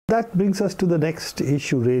that brings us to the next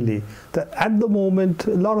issue, really. That at the moment,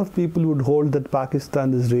 a lot of people would hold that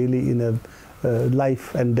Pakistan is really in a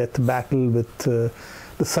life and death battle with the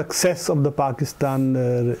success of the Pakistan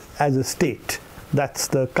as a state. That's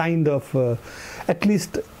the kind of, at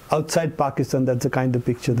least outside Pakistan, that's the kind of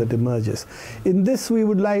picture that emerges. In this, we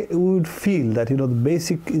would feel that, you know, the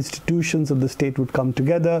basic institutions of the state would come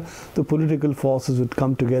together, the political forces would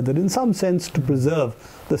come together in some sense to preserve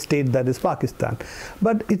the state that is Pakistan.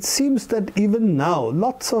 But it seems that even now,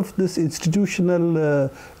 lots of this institutional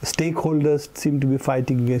stakeholders seem to be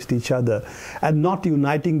fighting against each other and not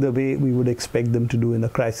uniting the way we would expect them to do in a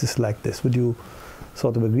crisis like this. Would you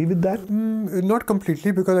sort of agree with that? Not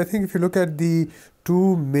completely, because I think if you look at the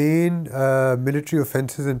two main military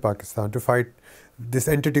offences in Pakistan to fight this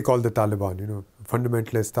entity called the Taliban, you know,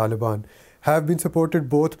 fundamentalist Taliban, have been supported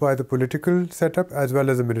both by the political setup as well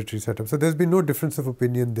as the military setup. So there's been no difference of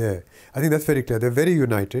opinion there. I think that's very clear. They're very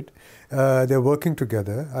united. They're working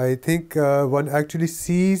together. I think one actually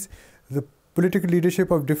sees the political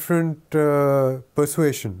leadership of different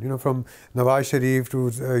persuasion, you know, from Nawaz Sharif to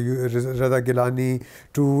Raza Gilani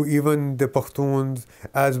to even the Pashtuns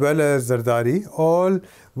as well as Zardari, all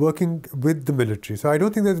working with the military. So I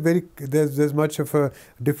don't think there's much of a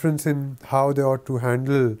difference in how they ought to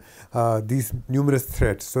handle these numerous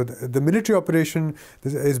threats. So the military operation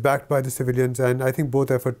is backed by the civilians, and I think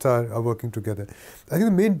both efforts are working together. I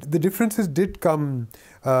think the differences did come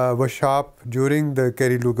were sharp during the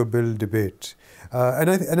Kerry-Lugar bill debate.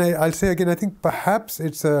 I'll say again, I think perhaps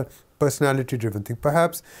it's a personality-driven thing.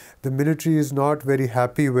 Perhaps the military is not very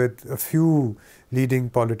happy with a few leading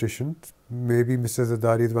politicians. Maybe Mr.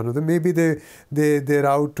 Zardari is one of them. Maybe they're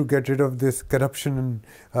out to get rid of this corruption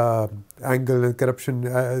angle and corruption,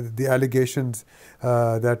 the allegations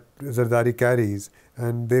that Zardari carries,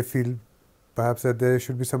 and they feel perhaps that there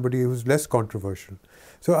should be somebody who's less controversial.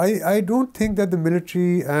 So I don't think that the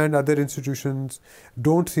military and other institutions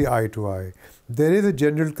don't see eye to eye. There is a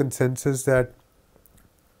general consensus that,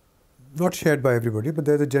 not shared by everybody, but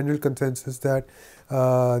there's a general consensus that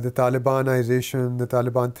the Talibanization, the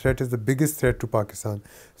Taliban threat is the biggest threat to Pakistan.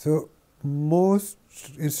 So most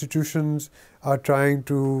institutions are trying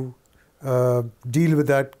to deal with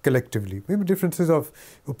that collectively. Maybe differences of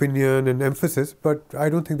opinion and emphasis, but I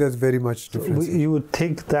don't think there's very much difference. So you would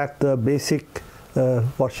think that the basic,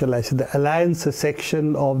 what shall I say, the alliance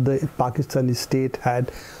section of the Pakistani state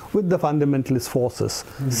had with the fundamentalist forces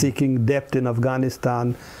seeking depth in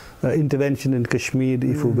Afghanistan, intervention in Kashmir,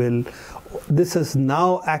 if you will. This has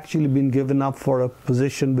now actually been given up for a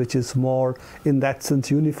position which is more, in that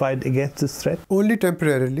sense, unified against this threat? Only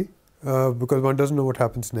temporarily, because one doesn't know what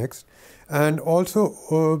happens next. And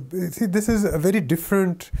also, see, this is a very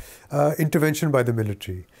different intervention by the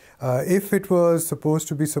military. If it was supposed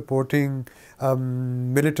to be supporting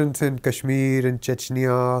militants in Kashmir, in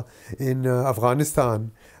Chechnya, in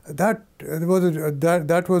Afghanistan, that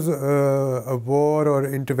was a war or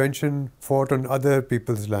intervention fought on other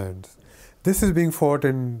people's lands. This is being fought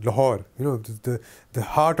in Lahore, you know, the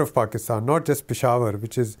heart of Pakistan, not just Peshawar,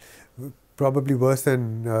 which is probably worse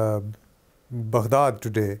than Baghdad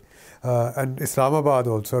today, and Islamabad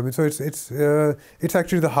also. I mean, so it's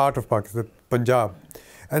actually the heart of Pakistan, Punjab.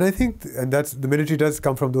 And I think, and that's, the military does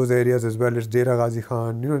come from those areas as well. It's Dera Ghazi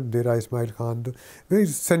Khan, you know, Dera Ismail Khan, very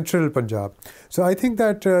central Punjab. So I think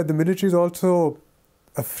that the military is also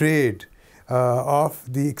afraid of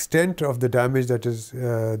the extent of the damage that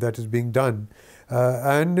is being done,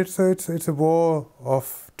 and it's a war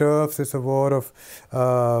of turfs. It's a war of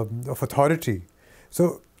authority.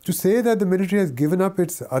 So to say that the military has given up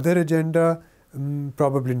its other agenda,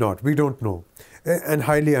 probably not. We don't know, and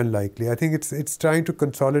highly unlikely. I think it's trying to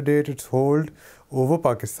consolidate its hold over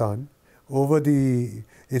Pakistan, over the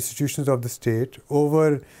institutions of the state,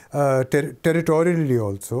 over territorially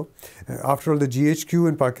also. After all, the GHQ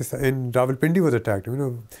in Pakistan, in Rawalpindi was attacked. You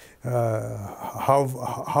know,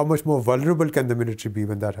 how much more vulnerable can the military be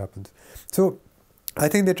when that happens? So I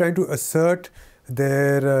think they're trying to assert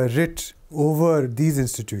their writ over these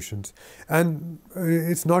institutions, and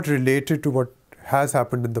it's not related to what has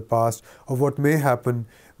happened in the past or what may happen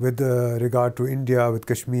with regard to India, with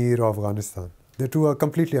Kashmir or Afghanistan. The two are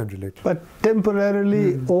completely unrelated. But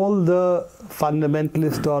temporarily, all the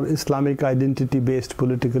fundamentalist or Islamic identity-based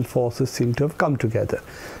political forces seem to have come together.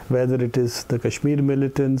 Whether it is the Kashmir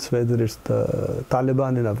militants, whether it's the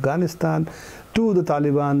Taliban in Afghanistan, to the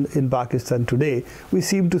Taliban in Pakistan today, we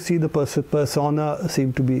seem to see the persona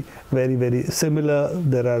seem to be very, very similar.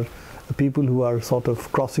 There are people who are sort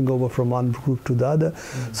of crossing over from one group to the other.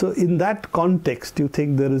 So in that context, do you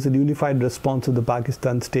think there is a unified response of the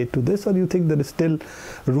Pakistan state to this, or do you think there is still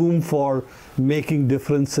room for making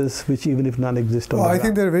differences which even if none exist on the I ground?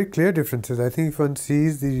 think there are very clear differences. I think if one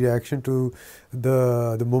sees the reaction to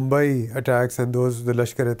the Mumbai attacks and those, the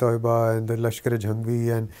Lashkar-e-Toiba and the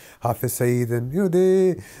Lashkar-e-Jhangvi and Hafiz Saeed, and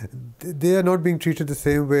they are not being treated the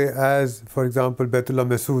same way as, for example, Baitullah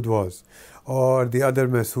Masood was, or the other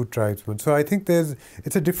Masood tribesmen. So I think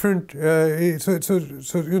it's a different. So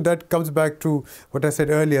that comes back to what I said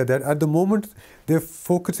earlier, that at the moment they're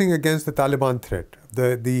focusing against the Taliban threat,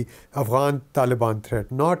 the Afghan Taliban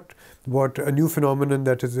threat, not what a new phenomenon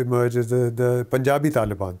that has emerged is the Punjabi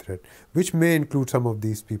Taliban threat, which may include some of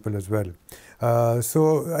these people as well.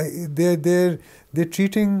 They're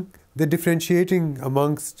differentiating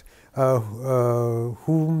amongst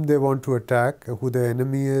whom they want to attack, who their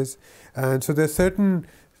enemy is. And so there's certain,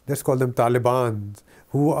 let's call them Talibans,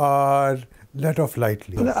 who are let off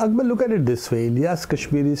lightly. Well, Akbar, look at it this way. Ilyas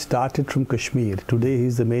Kashmiri started from Kashmir. Today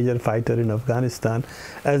he's the major fighter in Afghanistan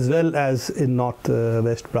as well as in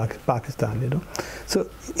northwest Pakistan, So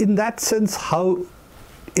in that sense, how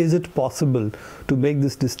is it possible to make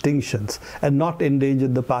these distinctions and not endanger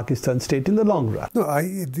the Pakistan state in the long run? No,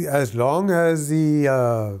 as long as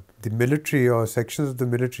the military or sections of the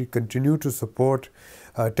military continue to support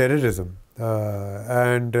terrorism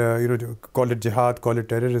and call it jihad, call it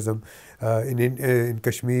terrorism in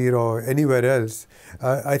Kashmir or anywhere else,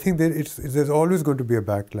 I think there's always going to be a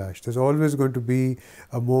backlash. There's always going to be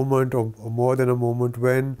a moment or more than a moment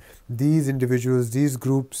when these individuals, these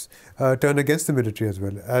groups turn against the military as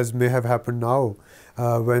well, as may have happened now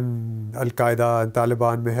when Al-Qaeda and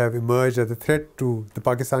Taliban may have emerged as a threat to the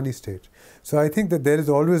Pakistani state. So I think that there is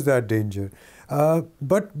always that danger.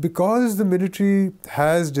 But because the military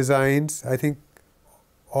has designs, I think,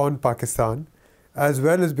 on Pakistan, as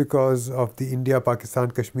well as because of the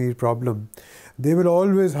India-Pakistan-Kashmir problem, they will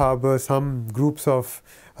always harbor some groups of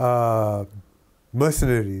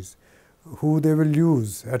mercenaries who they will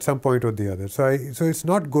use at some point or the other. So it's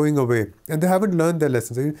not going away. And they haven't learned their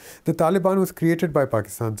lessons. The Taliban was created by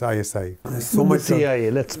Pakistan's ISI. So much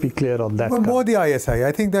CIA, let's be clear on that. Well, more the ISI.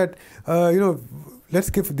 I think that, let's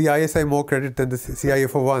give the ISI more credit than the CIA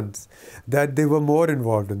for once, that they were more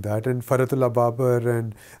involved in that. And Faratullah Babar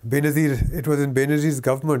and Benazir, it was in Benazir's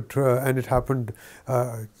government and it happened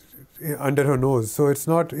under her nose. So it's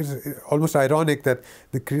almost ironic that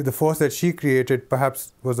the force that she created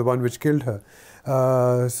perhaps was the one which killed her.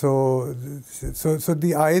 So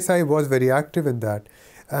the ISI was very active in that.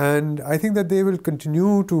 And I think that they will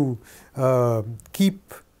continue to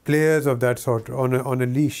keep players of that sort on a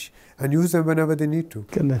leash and use them whenever they need to.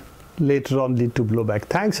 Can later on lead to blowback.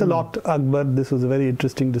 Thanks a lot, Akbar. This was a very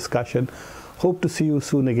interesting discussion. Hope to see you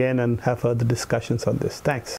soon again and have further discussions on this. Thanks.